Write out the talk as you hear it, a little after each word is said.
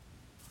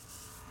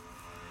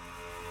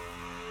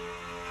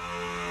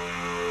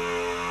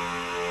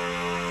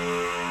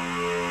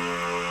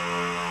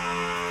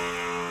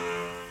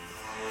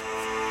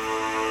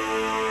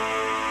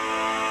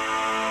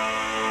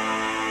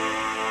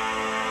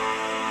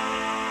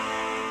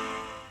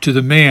To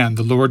the man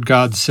the Lord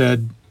God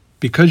said,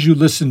 "Because you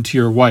listened to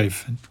your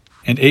wife,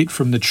 and ate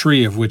from the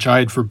tree of which I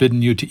had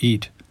forbidden you to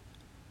eat,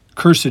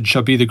 cursed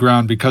shall be the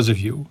ground because of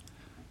you.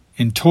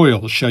 In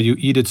toil shall you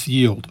eat its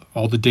yield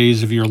all the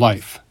days of your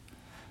life.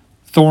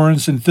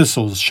 Thorns and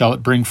thistles shall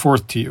it bring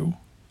forth to you,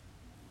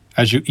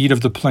 as you eat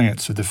of the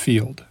plants of the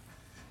field."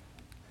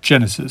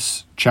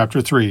 Genesis chapter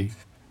 3,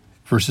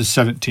 verses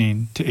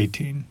 17 to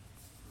 18.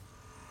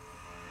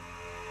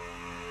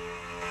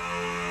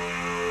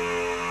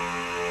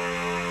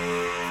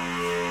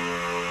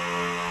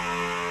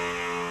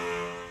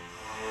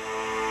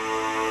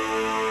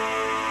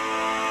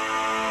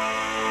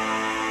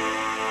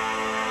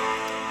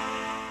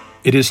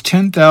 It is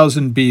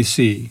 10,000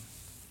 BC.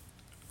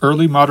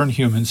 Early modern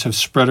humans have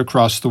spread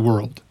across the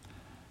world.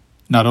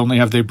 Not only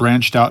have they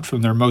branched out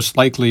from their most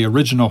likely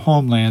original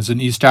homelands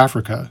in East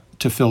Africa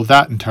to fill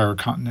that entire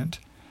continent,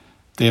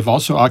 they have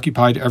also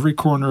occupied every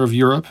corner of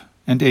Europe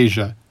and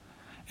Asia,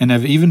 and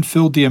have even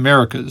filled the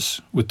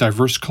Americas with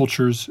diverse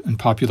cultures and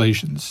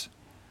populations.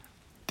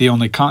 The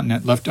only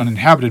continent left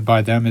uninhabited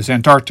by them is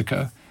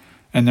Antarctica,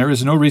 and there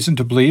is no reason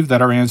to believe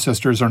that our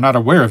ancestors are not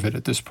aware of it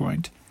at this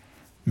point.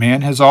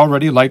 Man has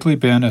already likely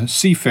been a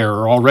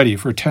seafarer already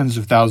for tens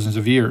of thousands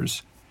of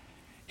years.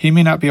 He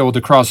may not be able to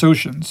cross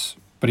oceans,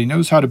 but he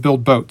knows how to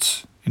build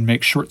boats and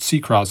make short sea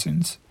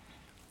crossings.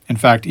 In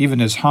fact, even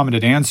his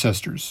hominid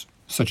ancestors,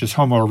 such as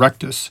Homo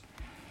erectus,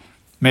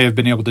 may have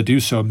been able to do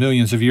so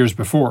millions of years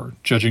before,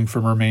 judging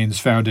from remains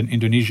found in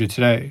Indonesia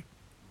today.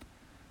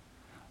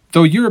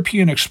 Though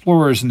European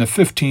explorers in the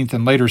 15th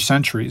and later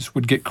centuries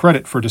would get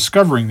credit for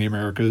discovering the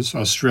Americas,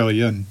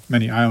 Australia, and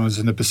many islands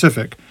in the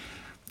Pacific,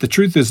 the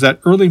truth is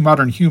that early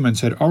modern humans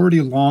had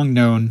already long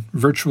known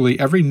virtually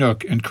every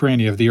nook and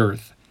cranny of the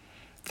earth.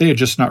 They had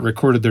just not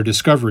recorded their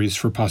discoveries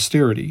for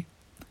posterity.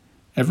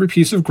 Every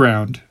piece of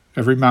ground,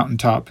 every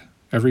mountaintop,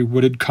 every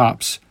wooded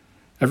copse,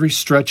 every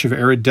stretch of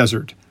arid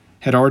desert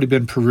had already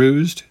been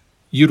perused,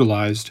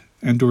 utilized,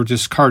 and/or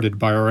discarded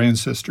by our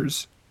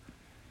ancestors.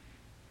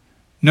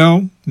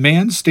 No,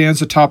 man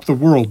stands atop the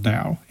world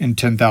now in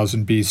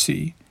 10,000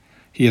 BC.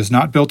 He has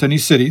not built any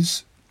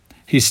cities.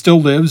 He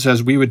still lives,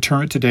 as we would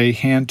term it today,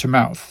 hand to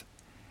mouth.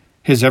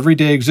 His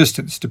everyday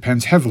existence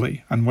depends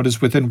heavily on what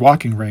is within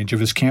walking range of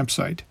his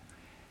campsite.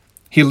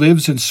 He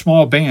lives in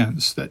small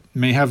bands that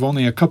may have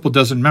only a couple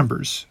dozen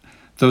members,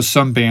 though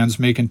some bands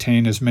may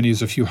contain as many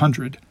as a few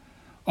hundred,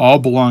 all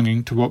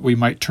belonging to what we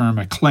might term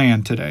a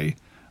clan today,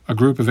 a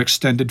group of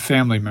extended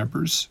family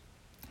members.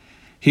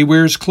 He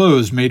wears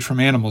clothes made from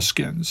animal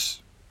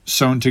skins,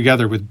 sewn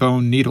together with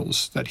bone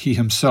needles that he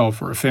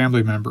himself or a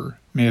family member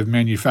may have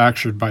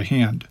manufactured by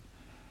hand.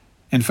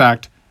 In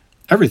fact,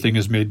 everything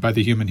is made by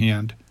the human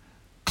hand: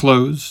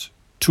 clothes,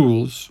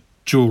 tools,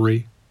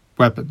 jewelry,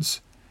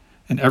 weapons.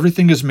 And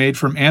everything is made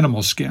from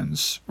animal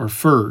skins, or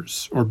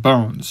furs, or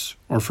bones,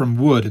 or from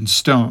wood and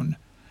stone.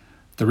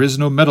 There is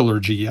no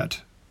metallurgy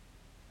yet.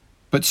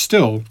 But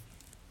still,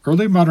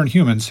 early modern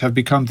humans have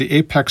become the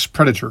apex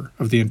predator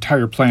of the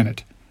entire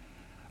planet.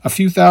 A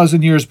few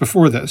thousand years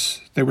before this,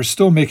 they were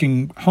still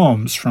making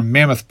homes from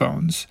mammoth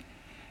bones.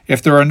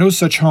 If there are no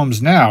such homes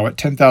now at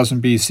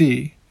 10,000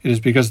 BC, it is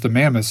because the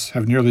mammoths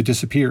have nearly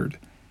disappeared.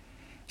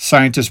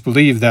 Scientists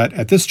believe that,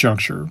 at this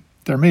juncture,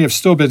 there may have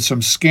still been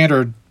some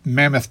scattered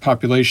mammoth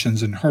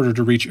populations in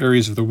harder-to-reach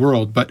areas of the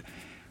world, but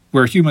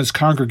where humans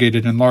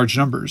congregated in large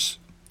numbers,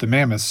 the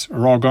mammoths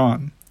are all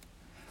gone.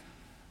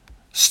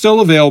 Still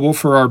available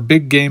for our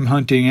big-game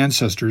hunting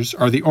ancestors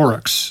are the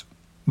aurochs.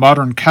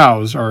 Modern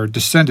cows are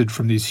descended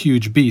from these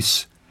huge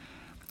beasts.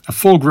 A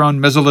full-grown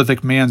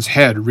Mesolithic man's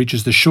head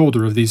reaches the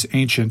shoulder of these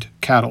ancient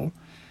cattle.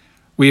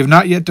 We have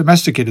not yet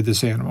domesticated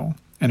this animal,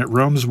 and it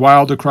roams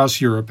wild across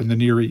Europe and the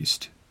Near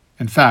East.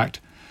 In fact,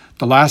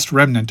 the last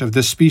remnant of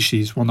this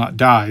species will not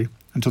die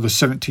until the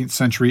 17th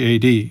century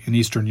AD in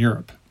Eastern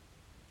Europe.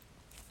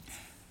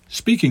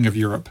 Speaking of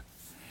Europe,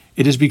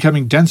 it is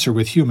becoming denser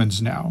with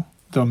humans now.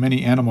 Though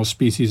many animal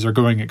species are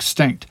going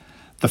extinct,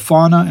 the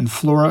fauna and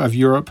flora of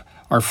Europe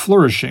are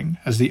flourishing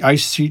as the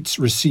ice sheets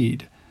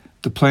recede,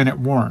 the planet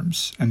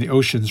warms, and the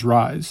oceans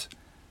rise.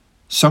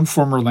 Some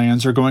former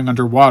lands are going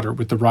underwater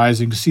with the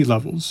rising sea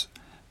levels,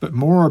 but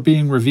more are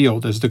being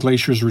revealed as the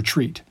glaciers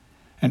retreat,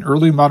 and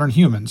early modern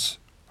humans,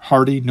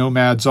 hardy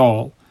nomads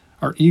all,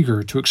 are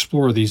eager to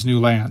explore these new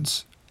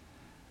lands.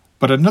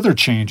 But another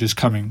change is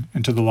coming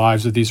into the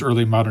lives of these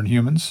early modern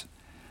humans.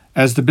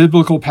 As the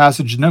biblical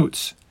passage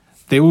notes,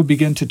 they will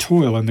begin to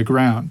toil in the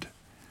ground.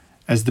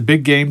 As the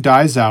big game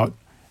dies out,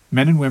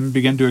 men and women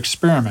begin to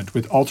experiment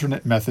with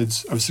alternate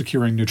methods of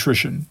securing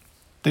nutrition.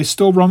 They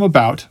still roam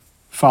about,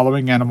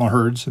 following animal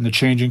herds and the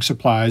changing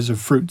supplies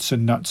of fruits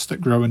and nuts that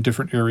grow in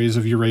different areas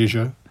of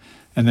Eurasia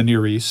and the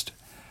Near East.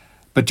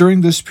 But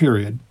during this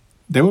period,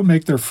 they will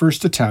make their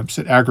first attempts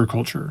at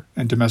agriculture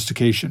and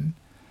domestication.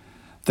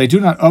 They do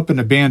not up and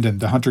abandon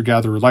the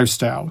hunter-gatherer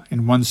lifestyle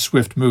in one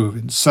swift move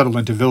and settle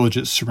into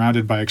villages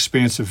surrounded by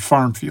expansive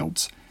farm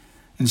fields.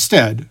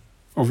 Instead,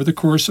 over the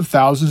course of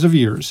thousands of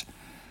years,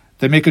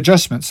 they make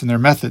adjustments in their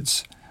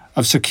methods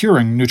of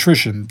securing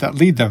nutrition that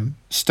lead them,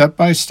 step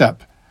by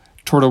step,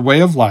 toward a way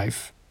of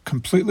life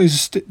completely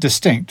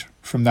distinct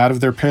from that of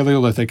their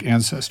Paleolithic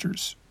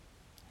ancestors.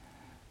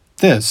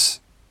 This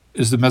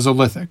is the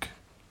Mesolithic.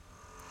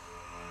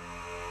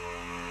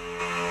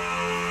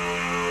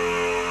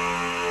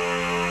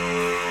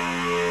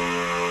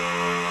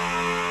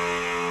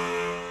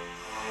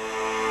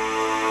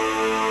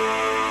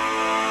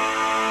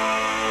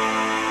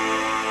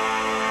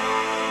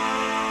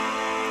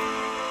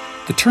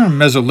 The term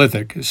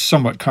Mesolithic is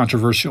somewhat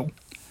controversial.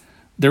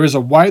 There is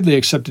a widely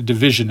accepted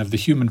division of the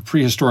human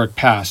prehistoric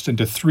past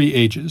into three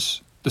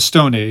ages: the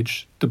Stone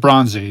Age, the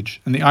Bronze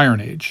Age, and the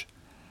Iron Age.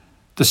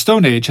 The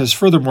Stone Age has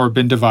furthermore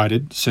been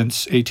divided,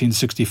 since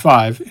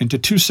 1865, into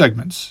two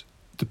segments,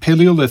 the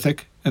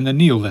Paleolithic and the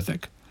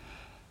Neolithic.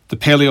 The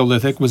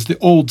Paleolithic was the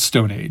Old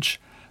Stone Age,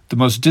 the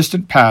most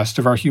distant past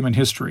of our human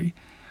history,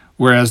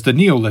 whereas the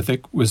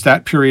Neolithic was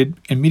that period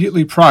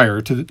immediately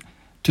prior to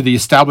the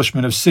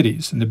establishment of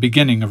cities and the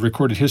beginning of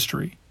recorded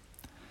history.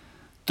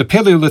 The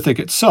Paleolithic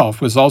itself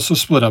was also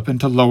split up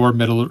into Lower,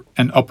 Middle,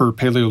 and Upper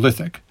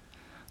Paleolithic.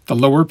 The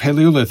Lower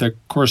Paleolithic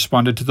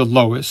corresponded to the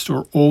lowest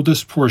or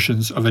oldest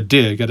portions of a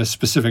dig at a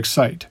specific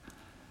site.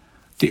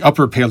 The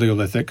Upper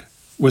Paleolithic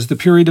was the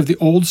period of the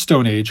Old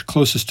Stone Age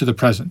closest to the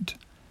present.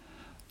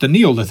 The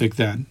Neolithic,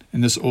 then,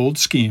 in this old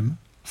scheme,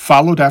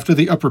 followed after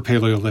the Upper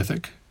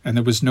Paleolithic, and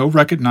there was no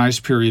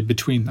recognized period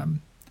between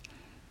them.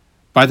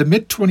 By the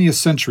mid-20th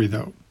century,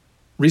 though,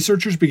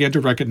 researchers began to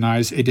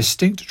recognize a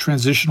distinct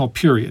transitional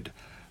period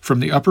from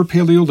the Upper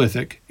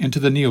Paleolithic into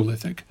the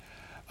Neolithic,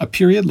 a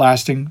period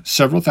lasting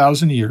several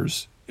thousand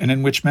years and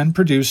in which men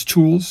produced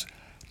tools,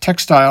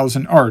 textiles,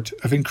 and art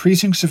of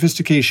increasing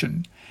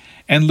sophistication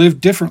and lived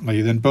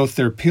differently than both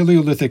their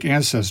Paleolithic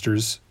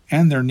ancestors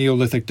and their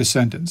Neolithic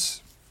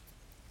descendants.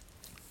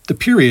 The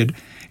period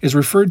is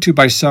referred to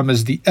by some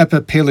as the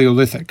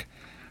Epipaleolithic,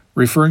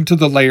 referring to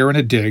the layer in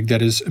a dig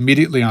that is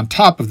immediately on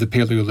top of the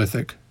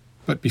Paleolithic,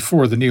 but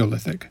before the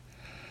Neolithic.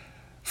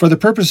 For the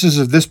purposes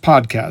of this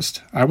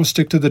podcast, I will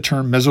stick to the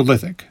term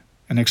Mesolithic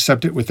and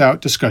accept it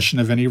without discussion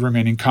of any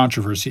remaining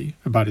controversy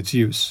about its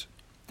use.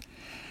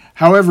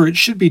 However, it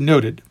should be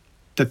noted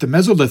that the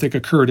Mesolithic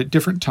occurred at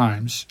different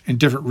times in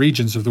different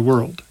regions of the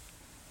world.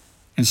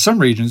 In some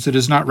regions, it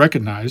is not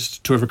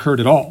recognized to have occurred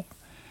at all.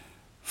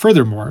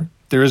 Furthermore,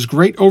 there is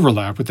great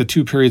overlap with the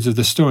two periods of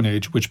the Stone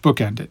Age which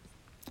bookend it.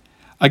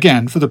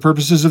 Again, for the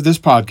purposes of this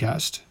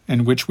podcast,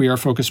 in which we are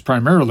focused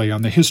primarily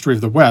on the history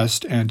of the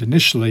West and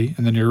initially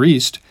in the Near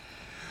East,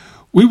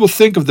 we will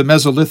think of the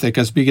Mesolithic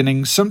as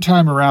beginning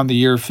sometime around the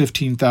year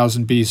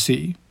 15,000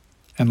 BC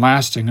and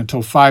lasting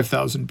until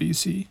 5,000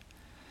 BC.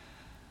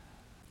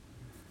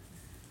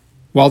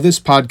 While this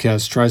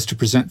podcast tries to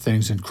present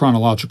things in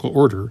chronological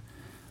order,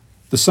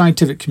 the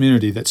scientific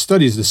community that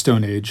studies the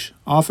Stone Age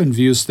often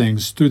views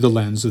things through the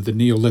lens of the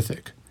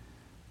Neolithic.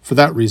 For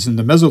that reason,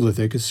 the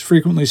Mesolithic is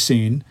frequently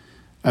seen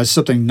as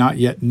something not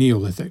yet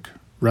Neolithic,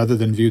 rather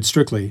than viewed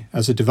strictly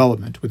as a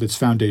development with its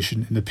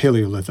foundation in the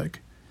Paleolithic.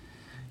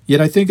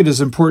 Yet I think it is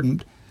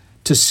important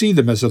to see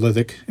the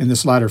Mesolithic in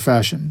this latter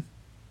fashion.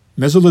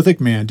 Mesolithic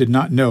man did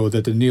not know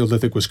that the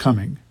Neolithic was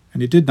coming,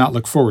 and he did not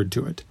look forward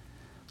to it.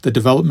 The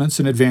developments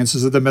and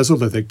advances of the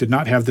Mesolithic did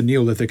not have the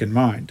Neolithic in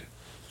mind.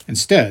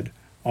 Instead,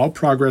 all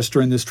progress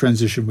during this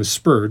transition was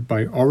spurred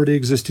by already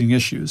existing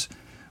issues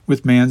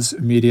with man's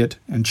immediate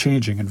and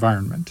changing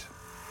environment.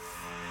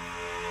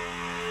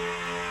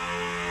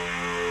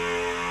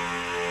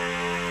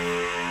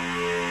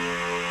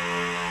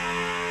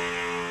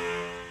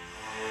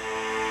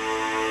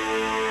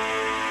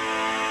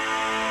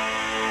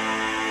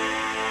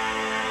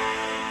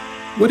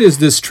 What is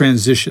this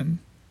transition?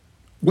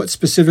 What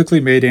specifically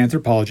made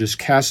anthropologists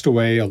cast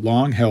away a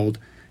long-held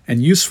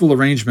and useful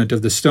arrangement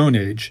of the Stone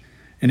Age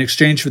in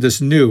exchange for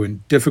this new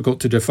and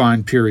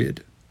difficult-to-define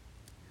period?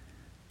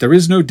 There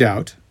is no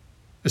doubt,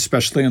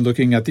 especially in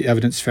looking at the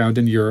evidence found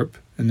in Europe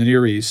and the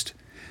Near East,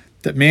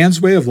 that man's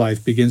way of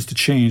life begins to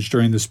change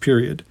during this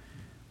period,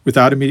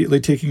 without immediately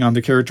taking on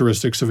the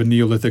characteristics of a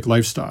Neolithic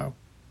lifestyle.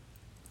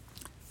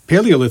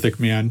 Paleolithic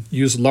man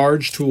used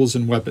large tools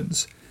and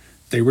weapons.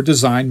 They were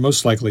designed,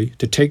 most likely,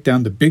 to take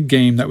down the big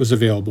game that was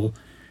available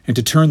and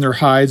to turn their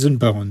hides and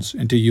bones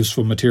into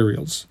useful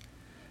materials.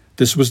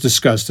 This was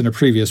discussed in a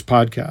previous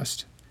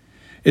podcast.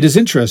 It is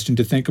interesting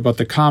to think about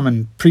the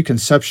common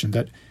preconception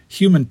that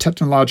human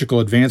technological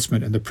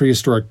advancement in the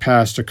prehistoric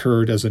past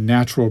occurred as a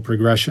natural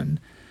progression,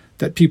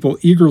 that people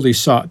eagerly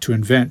sought to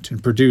invent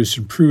and produce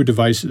improved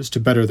devices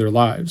to better their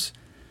lives.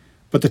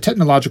 But the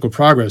technological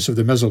progress of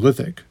the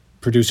Mesolithic,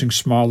 producing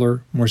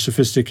smaller, more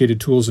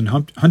sophisticated tools and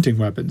hunting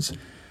weapons,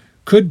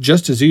 could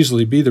just as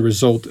easily be the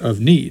result of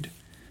need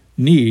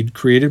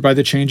created by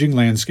the changing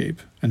landscape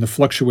and the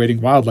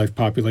fluctuating wildlife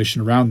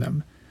population around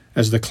them,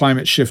 as the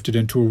climate shifted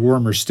into a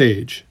warmer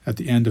stage at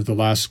the end of the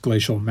last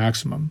glacial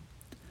maximum.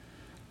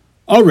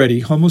 Already,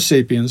 Homo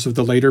sapiens of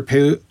the later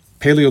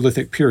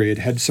Paleolithic period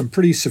had some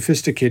pretty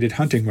sophisticated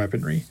hunting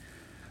weaponry.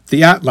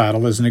 The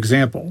atlatl is an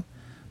example.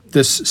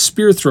 This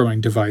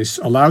spear-throwing device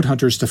allowed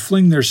hunters to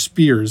fling their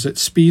spears at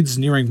speeds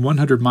nearing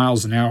 100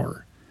 miles an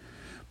hour.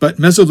 But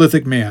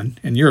Mesolithic man,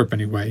 in Europe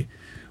anyway,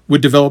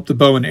 would develop the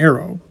bow and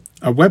arrow,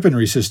 a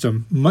weaponry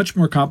system much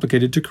more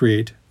complicated to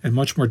create and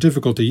much more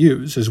difficult to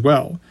use as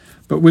well,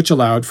 but which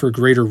allowed for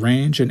greater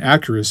range and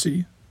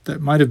accuracy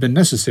that might have been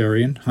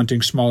necessary in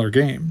hunting smaller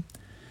game.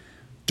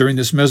 During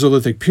this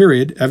Mesolithic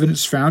period,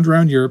 evidence found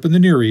around Europe and the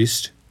Near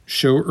East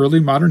show early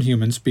modern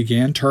humans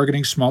began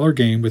targeting smaller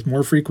game with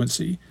more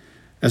frequency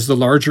as the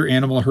larger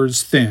animal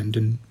herds thinned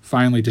and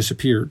finally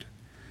disappeared.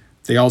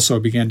 They also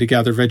began to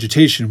gather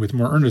vegetation with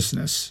more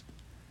earnestness.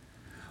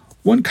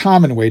 One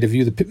common way to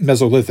view the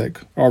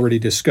Mesolithic, already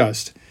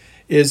discussed,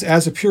 is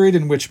as a period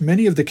in which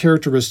many of the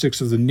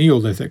characteristics of the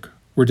Neolithic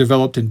were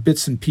developed in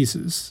bits and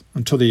pieces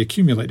until they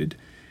accumulated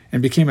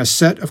and became a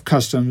set of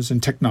customs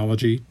and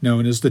technology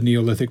known as the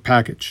Neolithic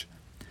package.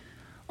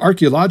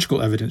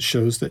 Archaeological evidence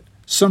shows that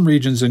some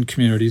regions and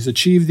communities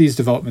achieved these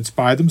developments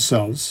by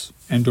themselves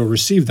and/or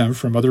received them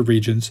from other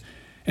regions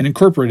and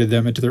incorporated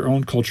them into their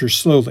own cultures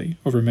slowly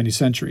over many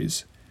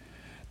centuries.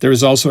 There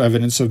is also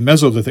evidence of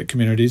Mesolithic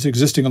communities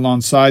existing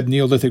alongside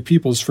Neolithic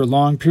peoples for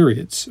long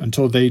periods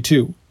until they,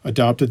 too,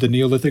 adopted the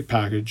Neolithic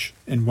package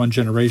in one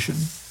generation.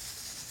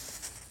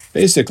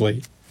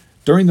 Basically,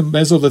 during the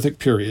Mesolithic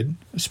period,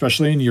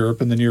 especially in Europe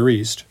and the Near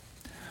East,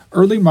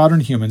 early modern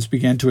humans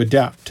began to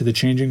adapt to the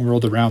changing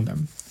world around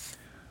them.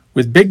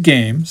 With big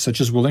game, such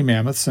as woolly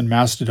mammoths and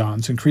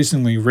mastodons,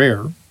 increasingly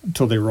rare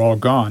until they were all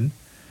gone,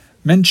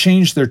 men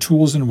changed their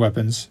tools and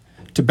weapons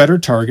to better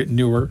target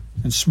newer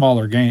and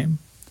smaller game.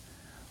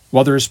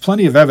 While there is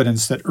plenty of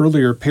evidence that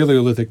earlier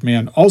Paleolithic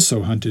man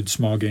also hunted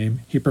small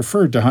game, he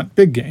preferred to hunt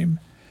big game,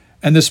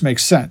 and this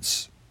makes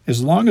sense.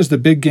 As long as the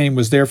big game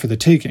was there for the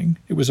taking,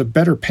 it was a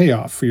better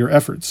payoff for your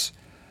efforts.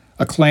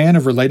 A clan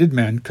of related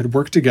men could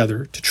work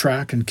together to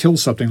track and kill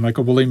something like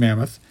a woolly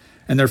mammoth,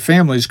 and their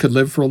families could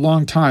live for a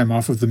long time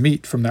off of the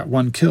meat from that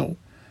one kill,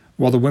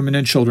 while the women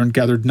and children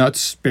gathered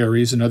nuts,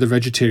 berries, and other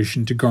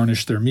vegetation to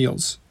garnish their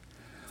meals.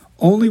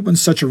 Only when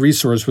such a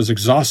resource was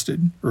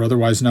exhausted, or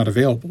otherwise not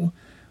available,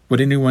 would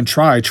anyone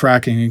try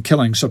tracking and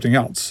killing something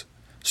else,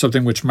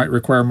 something which might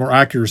require more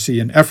accuracy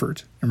and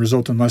effort and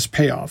result in less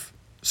payoff,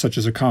 such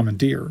as a common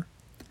deer.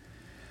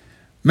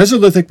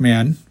 Mesolithic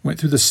man went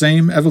through the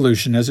same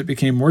evolution as it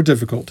became more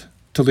difficult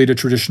to lead a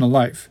traditional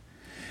life.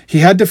 He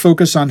had to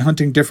focus on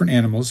hunting different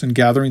animals and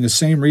gathering the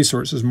same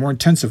resources more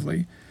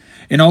intensively,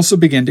 and also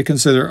began to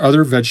consider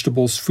other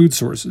vegetables food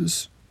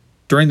sources.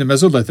 During the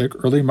Mesolithic,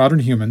 early modern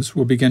humans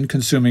will begin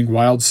consuming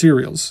wild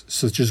cereals,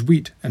 such as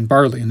wheat and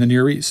barley in the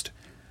Near East,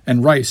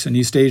 and rice in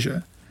East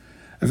Asia.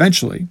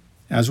 Eventually,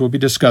 as will be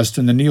discussed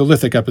in the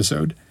Neolithic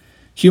episode,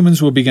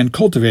 humans will begin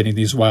cultivating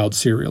these wild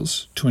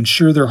cereals to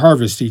ensure their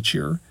harvest each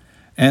year,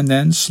 and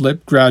then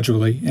slip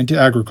gradually into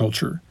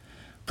agriculture,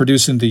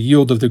 producing the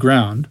yield of the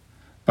ground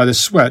by the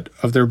sweat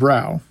of their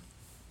brow.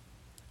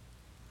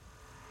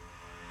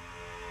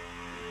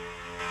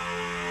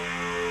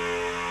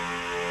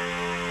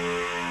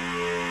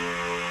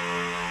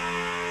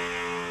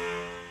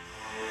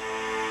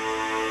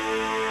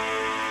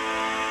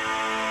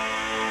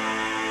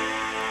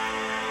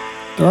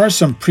 There are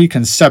some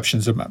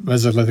preconceptions about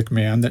Mesolithic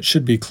man that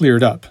should be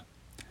cleared up.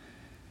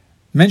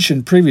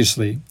 Mentioned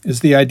previously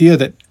is the idea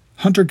that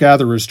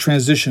hunter-gatherers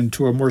transitioned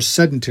to a more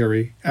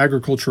sedentary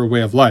agricultural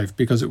way of life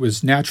because it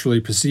was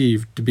naturally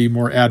perceived to be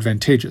more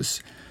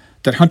advantageous,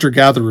 that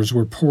hunter-gatherers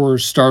were poor,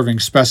 starving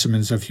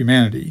specimens of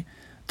humanity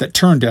that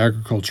turned to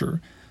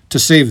agriculture to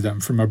save them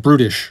from a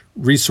brutish,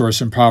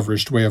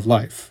 resource-impoverished way of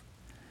life.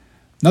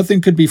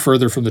 Nothing could be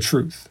further from the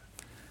truth.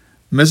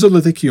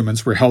 Mesolithic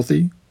humans were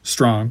healthy,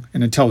 strong,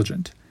 and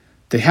intelligent.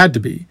 They had to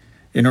be,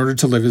 in order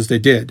to live as they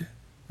did,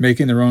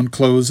 making their own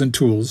clothes and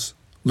tools,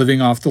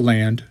 living off the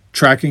land,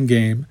 tracking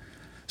game,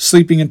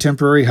 sleeping in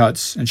temporary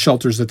huts and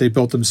shelters that they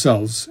built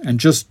themselves, and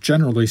just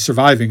generally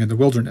surviving in the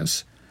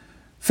wilderness.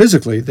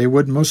 Physically, they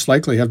would most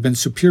likely have been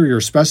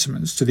superior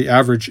specimens to the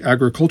average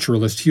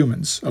agriculturalist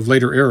humans of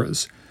later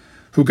eras,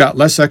 who got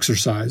less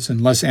exercise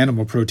and less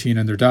animal protein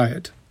in their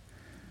diet.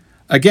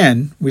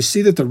 Again, we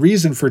see that the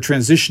reason for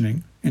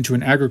transitioning into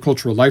an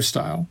agricultural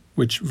lifestyle,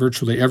 which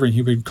virtually every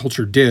human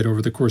culture did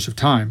over the course of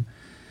time,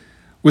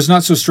 was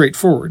not so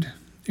straightforward.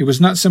 It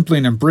was not simply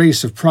an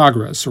embrace of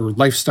progress or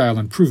lifestyle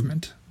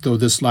improvement, though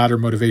this latter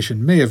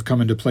motivation may have come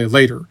into play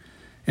later,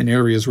 in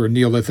areas where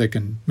Neolithic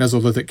and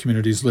Mesolithic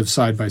communities lived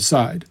side by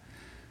side.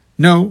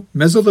 No,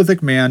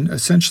 Mesolithic man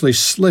essentially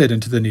slid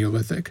into the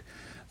Neolithic,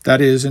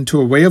 that is, into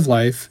a way of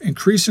life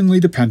increasingly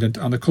dependent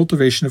on the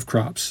cultivation of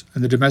crops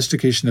and the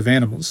domestication of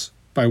animals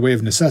by way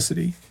of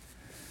necessity.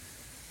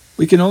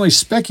 We can only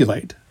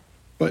speculate,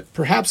 but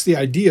perhaps the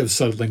idea of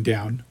settling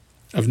down,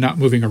 of not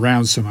moving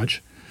around so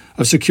much,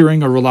 of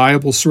securing a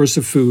reliable source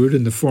of food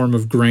in the form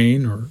of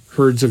grain or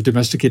herds of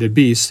domesticated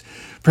beasts,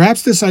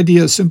 perhaps this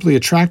idea simply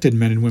attracted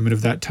men and women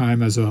of that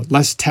time as a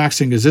less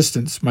taxing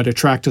existence might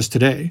attract us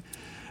today,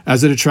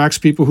 as it attracts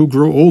people who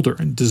grow older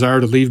and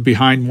desire to leave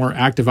behind more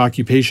active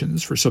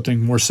occupations for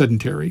something more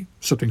sedentary,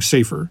 something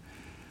safer.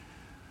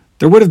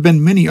 There would have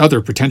been many other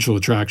potential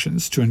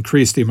attractions to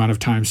increase the amount of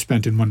time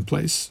spent in one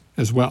place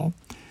as well.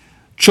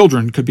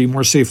 Children could be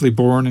more safely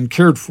born and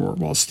cared for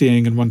while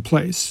staying in one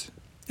place.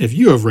 If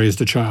you have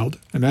raised a child,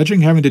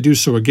 imagine having to do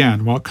so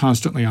again while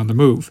constantly on the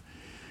move.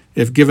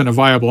 If given a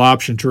viable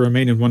option to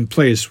remain in one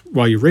place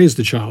while you raised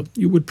the child,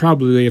 you would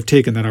probably have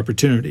taken that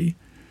opportunity.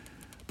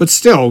 But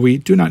still, we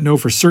do not know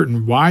for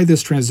certain why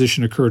this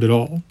transition occurred at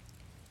all.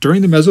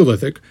 During the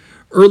Mesolithic,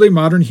 early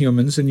modern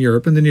humans in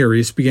Europe and the Near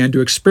East began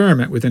to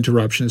experiment with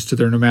interruptions to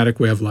their nomadic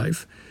way of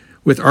life,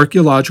 with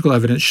archaeological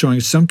evidence showing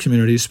some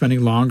communities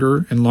spending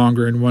longer and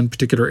longer in one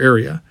particular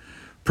area,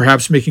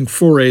 perhaps making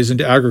forays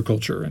into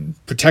agriculture and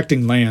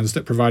protecting lands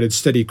that provided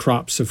steady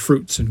crops of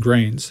fruits and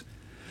grains.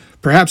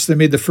 Perhaps they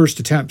made the first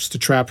attempts to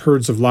trap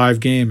herds of live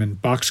game in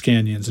box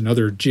canyons and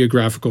other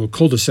geographical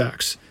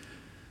cul-de-sacs,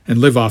 and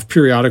live off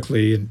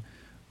periodically and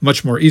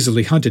much more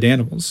easily hunted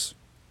animals.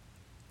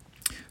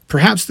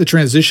 Perhaps the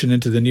transition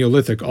into the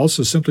Neolithic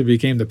also simply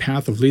became the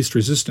path of least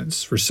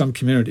resistance for some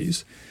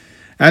communities,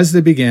 as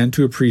they began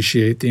to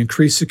appreciate the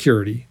increased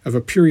security of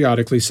a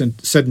periodically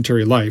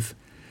sedentary life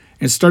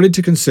and started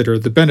to consider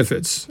the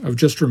benefits of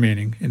just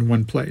remaining in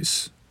one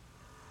place.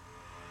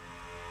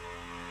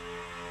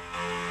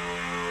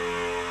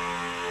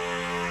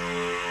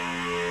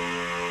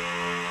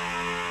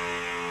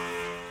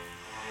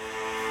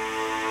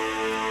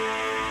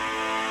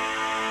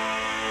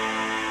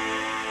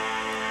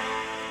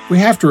 We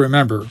have to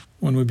remember,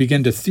 when we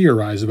begin to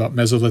theorize about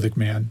Mesolithic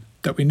man,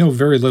 that we know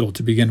very little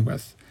to begin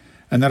with,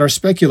 and that our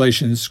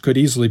speculations could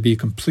easily be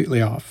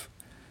completely off.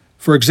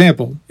 For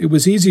example, it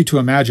was easy to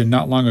imagine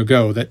not long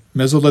ago that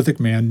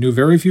Mesolithic man knew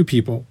very few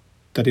people,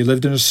 that he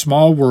lived in a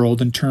small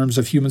world in terms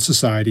of human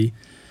society,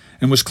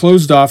 and was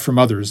closed off from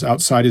others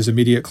outside his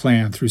immediate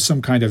clan through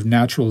some kind of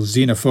natural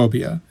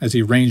xenophobia as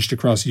he ranged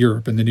across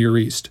Europe and the Near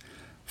East,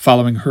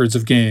 following herds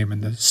of game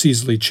and the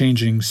seasonally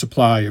changing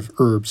supply of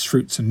herbs,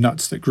 fruits, and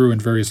nuts that grew in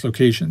various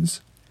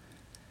locations.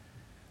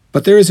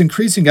 But there is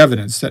increasing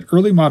evidence that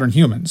early modern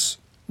humans,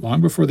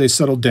 long before they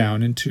settled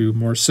down into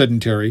more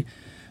sedentary,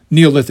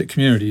 Neolithic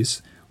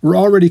communities, were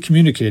already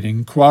communicating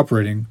and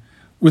cooperating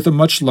with a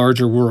much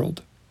larger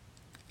world.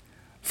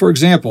 For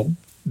example,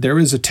 there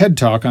is a TED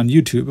Talk on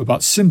YouTube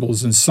about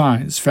symbols and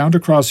signs found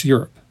across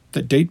Europe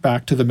that date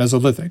back to the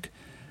Mesolithic,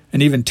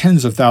 and even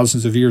tens of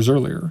thousands of years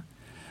earlier.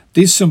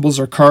 These symbols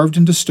are carved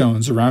into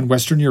stones around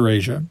Western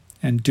Eurasia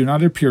and do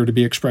not appear to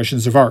be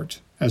expressions of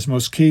art, as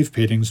most cave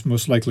paintings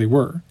most likely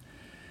were.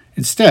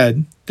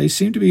 Instead, they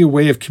seem to be a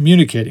way of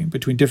communicating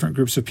between different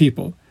groups of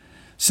people,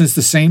 since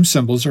the same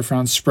symbols are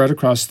found spread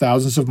across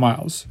thousands of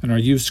miles and are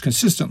used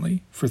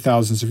consistently for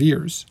thousands of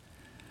years.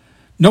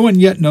 No one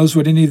yet knows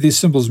what any of these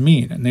symbols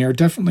mean, and they are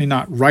definitely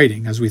not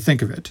writing as we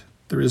think of it.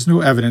 There is no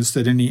evidence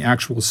that any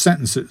actual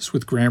sentences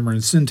with grammar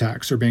and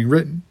syntax are being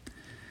written.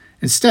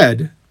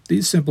 Instead,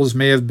 these symbols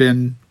may have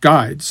been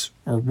guides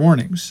or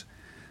warnings.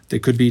 They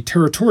could be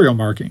territorial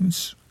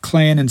markings,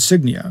 clan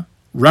insignia,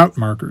 route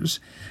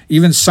markers,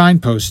 even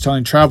signposts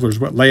telling travelers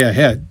what lay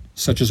ahead,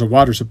 such as a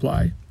water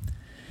supply.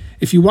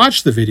 If you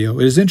watch the video,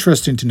 it is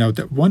interesting to note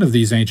that one of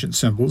these ancient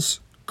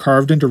symbols,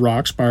 carved into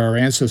rocks by our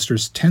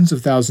ancestors tens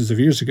of thousands of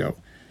years ago,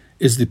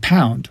 is the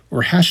pound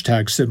or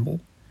hashtag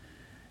symbol.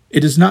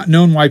 It is not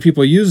known why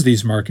people used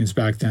these markings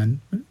back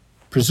then.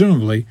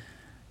 Presumably,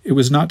 it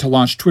was not to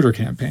launch Twitter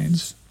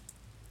campaigns.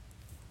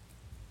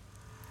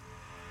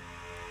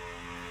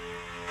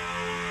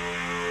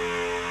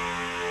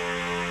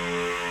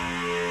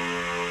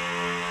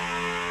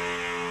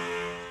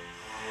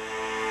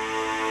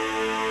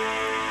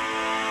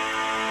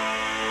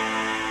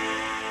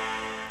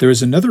 There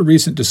is another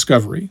recent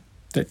discovery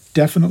that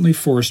definitely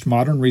forced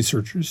modern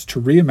researchers to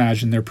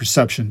reimagine their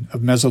perception of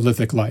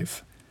Mesolithic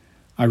life.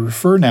 I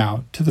refer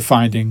now to the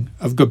finding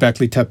of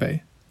Gobekli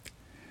Tepe.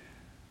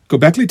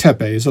 Gobekli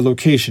Tepe is a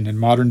location in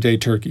modern-day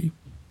Turkey,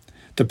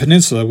 the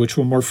peninsula which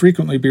will more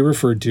frequently be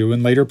referred to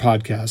in later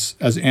podcasts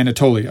as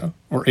Anatolia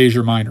or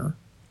Asia Minor.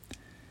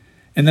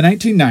 In the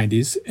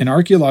 1990s, an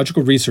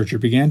archaeological researcher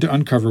began to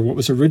uncover what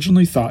was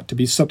originally thought to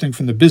be something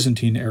from the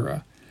Byzantine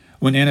era,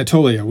 when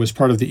Anatolia was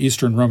part of the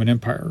Eastern Roman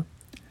Empire.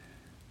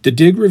 The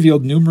dig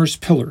revealed numerous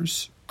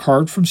pillars,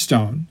 carved from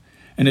stone,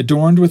 and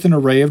adorned with an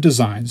array of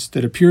designs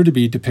that appear to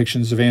be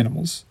depictions of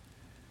animals.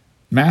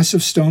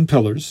 Massive stone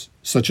pillars,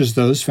 such as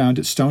those found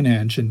at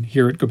Stonehenge and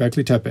here at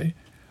Gobekli Tepe,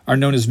 are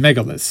known as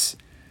megaliths.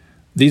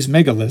 These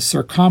megaliths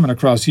are common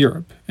across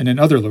Europe and in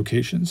other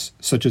locations,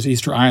 such as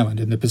Easter Island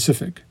in the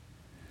Pacific.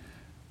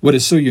 What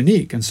is so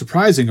unique and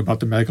surprising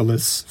about the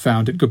megaliths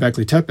found at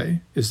Gobekli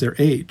Tepe is their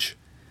age.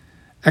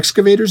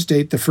 Excavators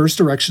date the first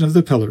erection of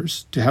the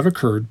pillars to have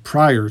occurred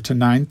prior to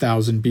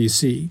 9000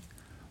 BC,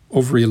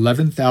 over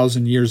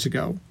 11,000 years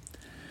ago.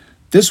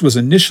 This was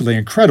initially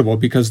incredible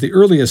because the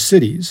earliest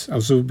cities,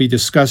 as will be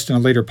discussed in a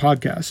later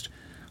podcast,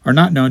 are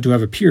not known to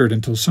have appeared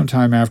until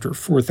sometime after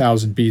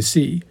 4000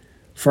 BC,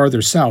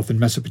 farther south in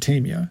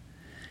Mesopotamia.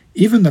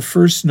 Even the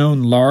first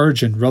known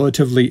large and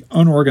relatively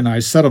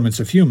unorganized settlements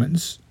of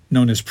humans,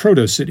 known as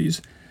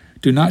proto-cities,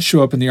 do not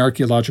show up in the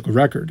archaeological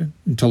record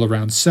until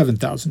around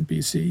 7000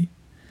 BC.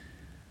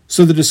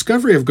 So the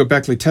discovery of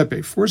Gobekli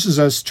Tepe forces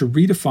us to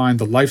redefine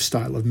the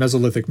lifestyle of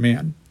Mesolithic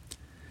man.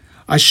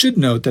 I should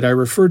note that I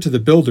refer to the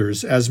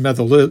builders as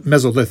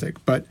Mesolithic,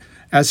 but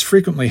as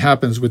frequently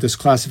happens with this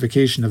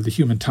classification of the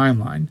human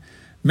timeline,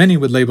 many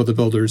would label the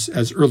builders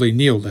as early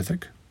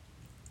Neolithic.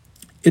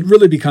 It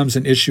really becomes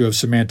an issue of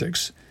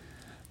semantics.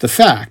 The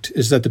fact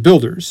is that the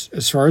builders,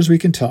 as far as we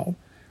can tell,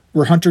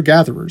 were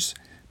hunter-gatherers,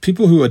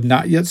 people who had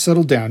not yet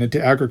settled down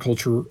into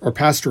agriculture or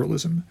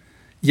pastoralism,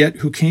 yet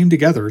who came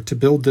together to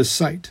build this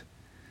site.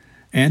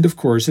 And, of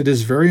course, it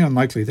is very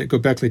unlikely that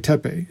Gobekli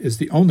Tepe is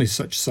the only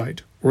such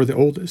site, or the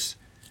oldest.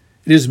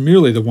 It is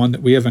merely the one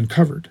that we have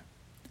uncovered.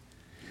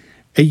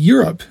 A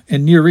Europe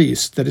and Near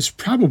East that is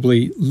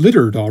probably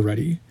littered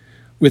already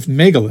with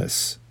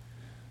megaliths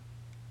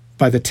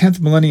by the 10th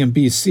millennium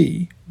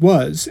BC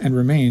was and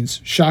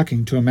remains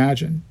shocking to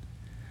imagine.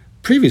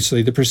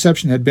 Previously, the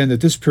perception had been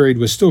that this period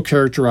was still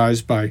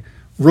characterized by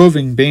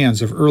roving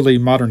bands of early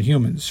modern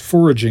humans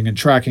foraging and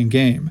tracking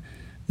game,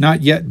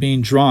 not yet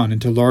being drawn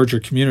into larger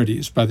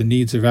communities by the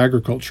needs of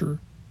agriculture.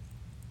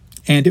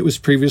 And it was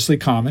previously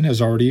common,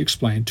 as already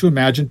explained, to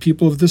imagine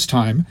people of this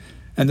time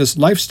and this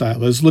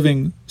lifestyle as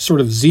living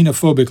sort of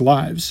xenophobic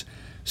lives,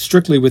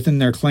 strictly within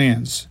their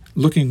clans,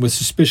 looking with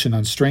suspicion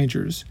on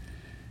strangers.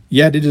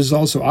 Yet it is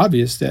also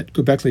obvious that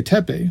Gobekli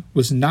Tepe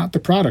was not the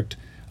product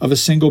of a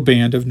single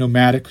band of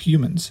nomadic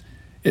humans.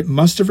 It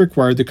must have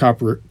required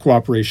the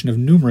cooperation of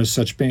numerous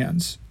such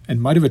bands,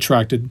 and might have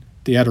attracted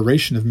the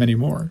adoration of many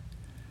more.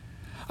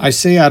 I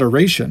say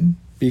adoration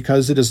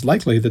because it is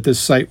likely that this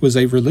site was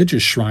a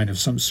religious shrine of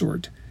some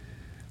sort.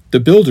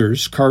 The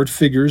builders carved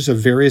figures of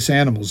various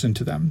animals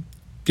into them,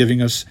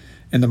 giving us,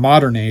 in the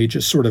modern age,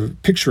 a sort of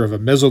picture of a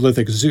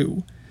Mesolithic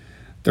zoo.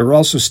 There were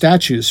also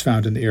statues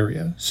found in the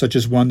area, such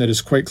as one that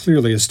is quite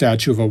clearly a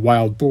statue of a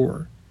wild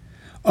boar.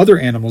 Other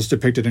animals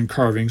depicted in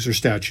carvings or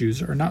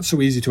statues are not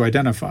so easy to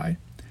identify.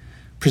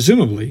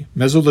 Presumably,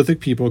 Mesolithic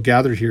people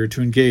gathered here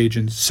to engage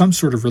in some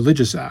sort of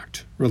religious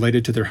act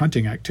related to their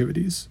hunting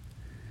activities.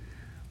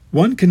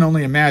 One can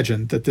only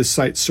imagine that this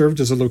site served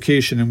as a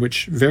location in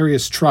which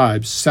various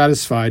tribes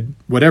satisfied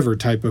whatever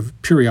type of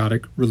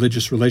periodic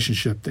religious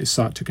relationship they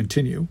sought to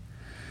continue.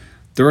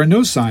 There are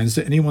no signs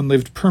that anyone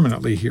lived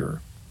permanently here.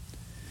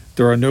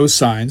 There are no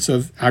signs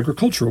of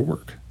agricultural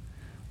work.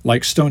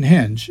 Like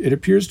Stonehenge, it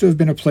appears to have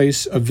been a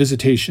place of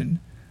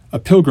visitation, a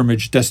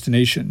pilgrimage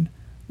destination,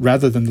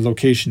 rather than the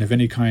location of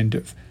any kind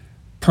of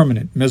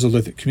permanent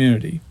Mesolithic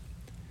community.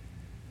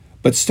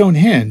 But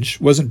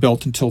Stonehenge wasn't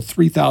built until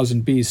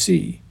 3000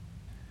 BC.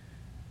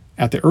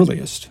 At the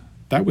earliest,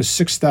 that was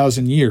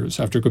 6,000 years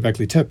after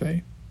Gobekli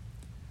Tepe.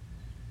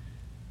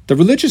 The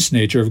religious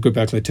nature of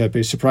Gobekli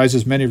Tepe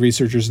surprises many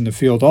researchers in the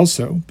field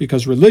also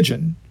because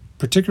religion,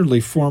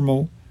 particularly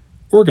formal,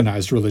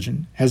 organized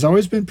religion, has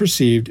always been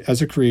perceived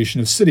as a creation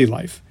of city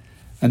life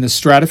and the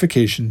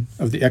stratification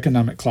of the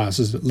economic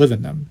classes that live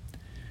in them.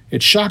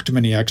 It shocked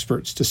many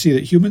experts to see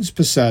that humans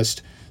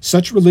possessed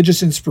such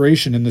religious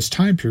inspiration in this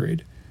time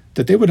period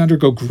that they would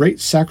undergo great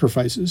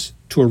sacrifices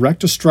to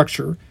erect a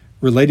structure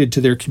related to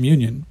their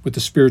communion with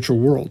the spiritual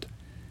world.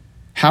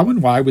 How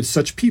and why would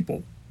such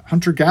people,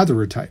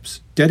 hunter-gatherer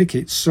types,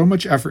 dedicate so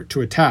much effort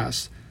to a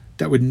task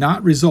that would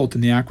not result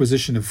in the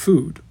acquisition of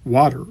food,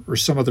 water, or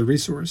some other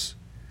resource?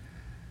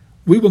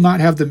 We will not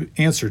have the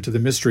answer to the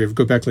mystery of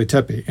Gobekli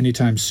Tepe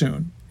anytime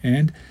soon,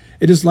 and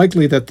it is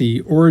likely that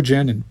the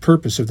origin and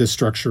purpose of this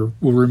structure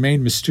will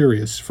remain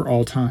mysterious for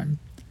all time.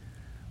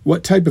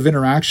 What type of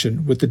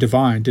interaction with the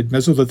divine did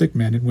Mesolithic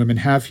men and women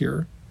have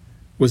here?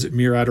 Was it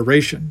mere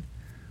adoration?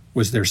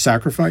 Was there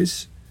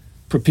sacrifice,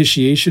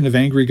 propitiation of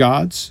angry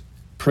gods,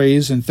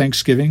 praise and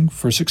thanksgiving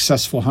for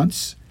successful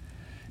hunts?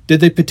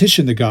 Did they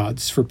petition the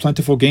gods for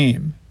plentiful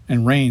game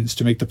and rains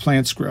to make the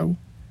plants grow?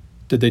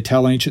 Did they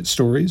tell ancient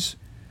stories?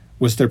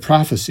 Was there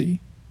prophecy,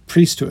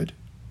 priesthood,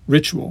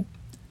 ritual?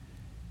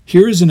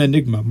 Here is an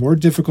enigma more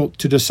difficult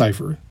to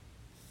decipher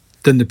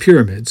than the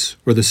pyramids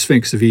or the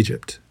Sphinx of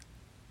Egypt.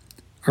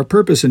 Our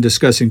purpose in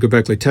discussing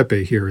Gobekli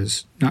Tepe here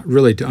is not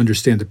really to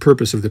understand the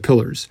purpose of the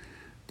pillars.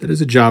 That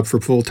is a job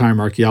for full-time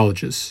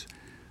archaeologists,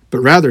 but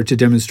rather to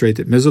demonstrate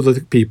that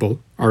Mesolithic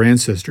people, our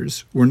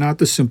ancestors, were not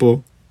the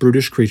simple,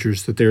 brutish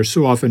creatures that they are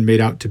so often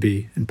made out to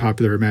be in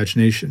popular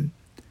imagination.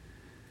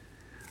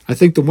 I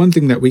think the one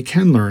thing that we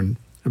can learn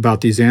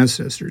about these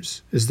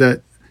ancestors is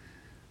that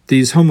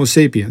these Homo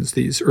sapiens,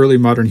 these early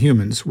modern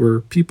humans,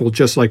 were people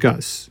just like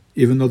us,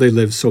 even though they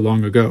lived so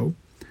long ago.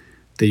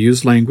 They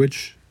used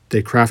language,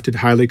 they crafted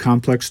highly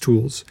complex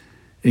tools,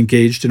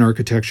 engaged in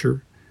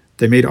architecture,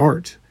 they made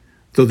art.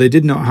 Though they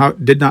did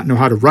not know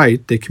how to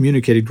write, they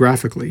communicated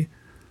graphically.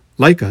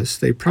 Like us,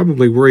 they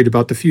probably worried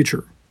about the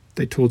future.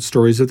 They told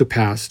stories of the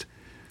past.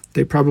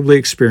 They probably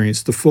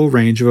experienced the full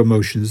range of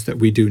emotions that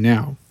we do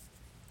now.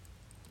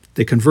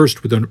 They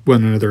conversed with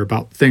one another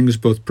about things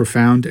both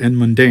profound and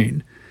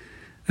mundane,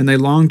 and they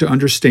longed to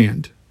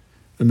understand,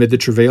 amid the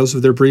travails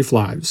of their brief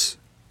lives,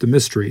 the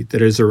mystery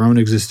that is their own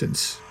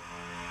existence.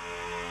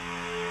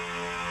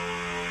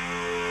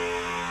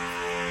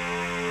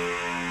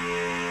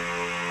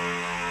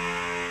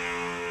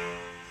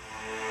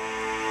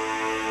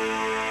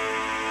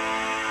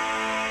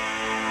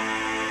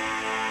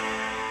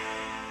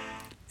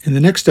 In the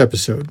next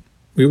episode,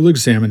 we will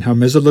examine how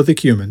Mesolithic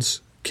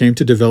humans came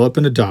to develop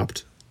and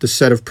adopt the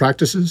set of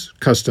practices,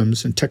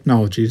 customs, and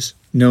technologies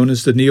known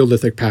as the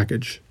Neolithic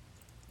package.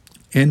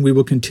 And we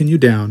will continue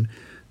down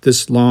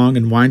this long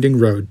and winding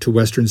road to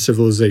Western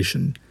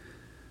civilization.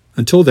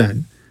 Until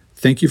then,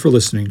 thank you for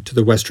listening to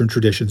the Western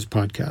Traditions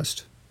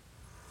Podcast.